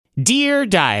Dear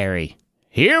Diary,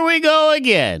 here we go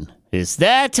again. It's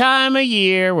that time of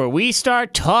year where we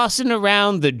start tossing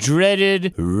around the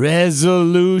dreaded resolutions.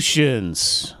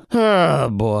 Oh,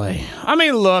 boy. I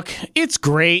mean, look, it's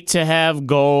great to have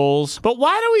goals, but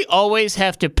why do we always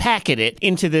have to packet it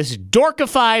into this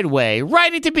dorkified way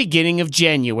right at the beginning of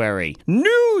January?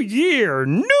 New year,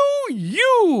 new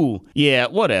you! Yeah,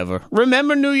 whatever.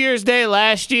 Remember New Year's Day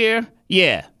last year?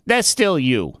 Yeah. That's still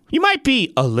you. You might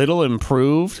be a little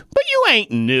improved, but you ain't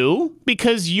new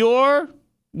because you're,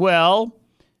 well,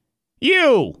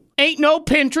 you. Ain't no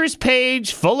Pinterest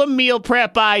page full of meal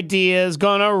prep ideas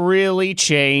gonna really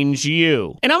change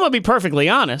you. And I'm gonna be perfectly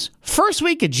honest, first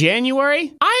week of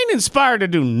January, I ain't inspired to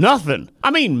do nothing.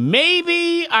 I mean,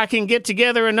 maybe I can get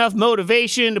together enough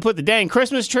motivation to put the dang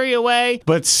Christmas tree away,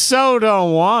 but so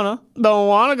don't wanna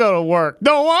go to work,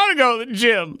 don't wanna go to the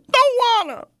gym, don't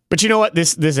wanna. But you know what?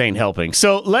 This ain't helping.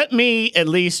 So let me at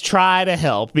least try to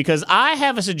help because I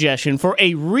have a suggestion for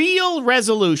a real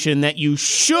resolution that you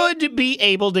should be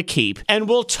able to keep and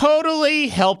will totally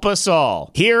help us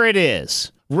all. Here it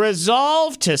is.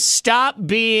 Resolve to stop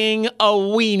being a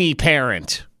weenie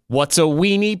parent. What's a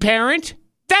weenie parent?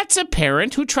 That's a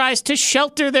parent who tries to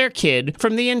shelter their kid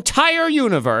from the entire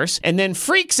universe and then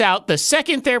freaks out the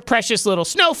second their precious little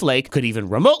snowflake could even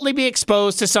remotely be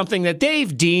exposed to something that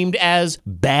they've deemed as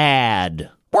bad.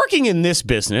 Working in this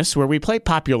business where we play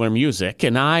popular music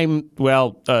and I'm,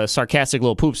 well, a sarcastic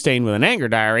little poop stain with an anger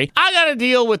diary, I gotta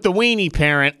deal with the weenie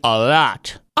parent a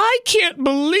lot. I can't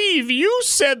believe you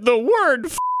said the word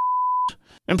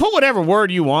And put whatever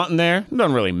word you want in there. It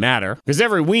doesn't really matter. Because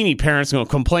every weenie parent's going to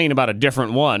complain about a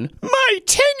different one. My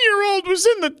 10-year-old was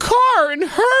in the car and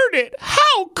heard it.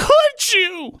 How could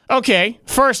you? Okay,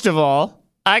 first of all,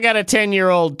 I got a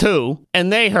 10-year-old too,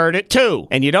 and they heard it too.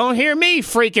 And you don't hear me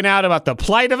freaking out about the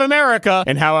plight of America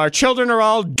and how our children are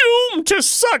all doomed to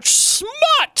such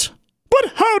smut.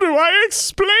 But how do I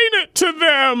explain it to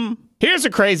them? Here's a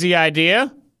crazy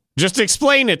idea. Just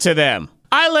explain it to them.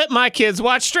 I let my kids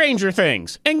watch Stranger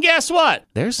Things. And guess what?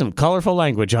 There's some colorful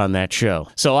language on that show.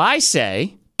 So I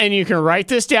say, and you can write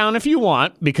this down if you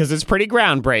want because it's pretty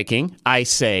groundbreaking. I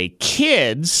say,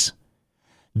 kids,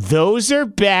 those are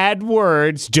bad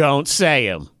words. Don't say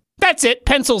them. That's it.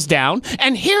 Pencils down.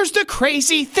 And here's the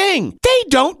crazy thing. They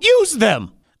don't use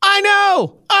them. I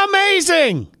know.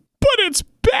 Amazing. But it's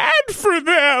bad for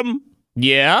them.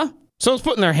 Yeah? So it's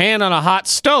putting their hand on a hot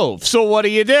stove. So what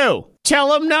do? Tell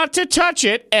them not to touch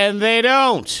it, and they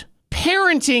don't.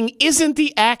 Parenting isn't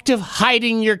the act of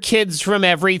hiding your kids from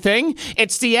everything.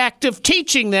 It's the act of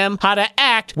teaching them how to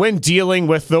act when dealing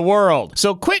with the world.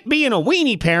 So quit being a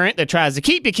weenie parent that tries to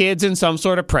keep your kids in some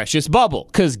sort of precious bubble.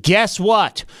 Because guess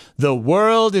what? The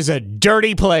world is a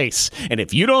dirty place. And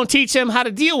if you don't teach them how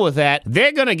to deal with that,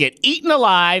 they're going to get eaten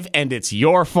alive, and it's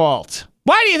your fault.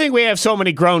 Why do you think we have so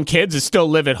many grown kids that still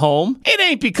live at home? It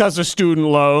ain't because of student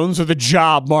loans or the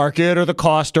job market or the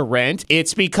cost of rent.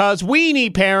 It's because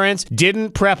weenie parents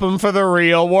didn't prep them for the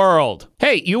real world.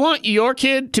 Hey, you want your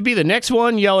kid to be the next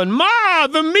one yelling, "Ma,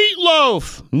 the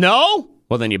meatloaf"? No?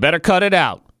 Well, then you better cut it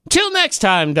out. Till next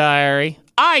time, diary,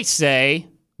 I say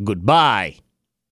goodbye.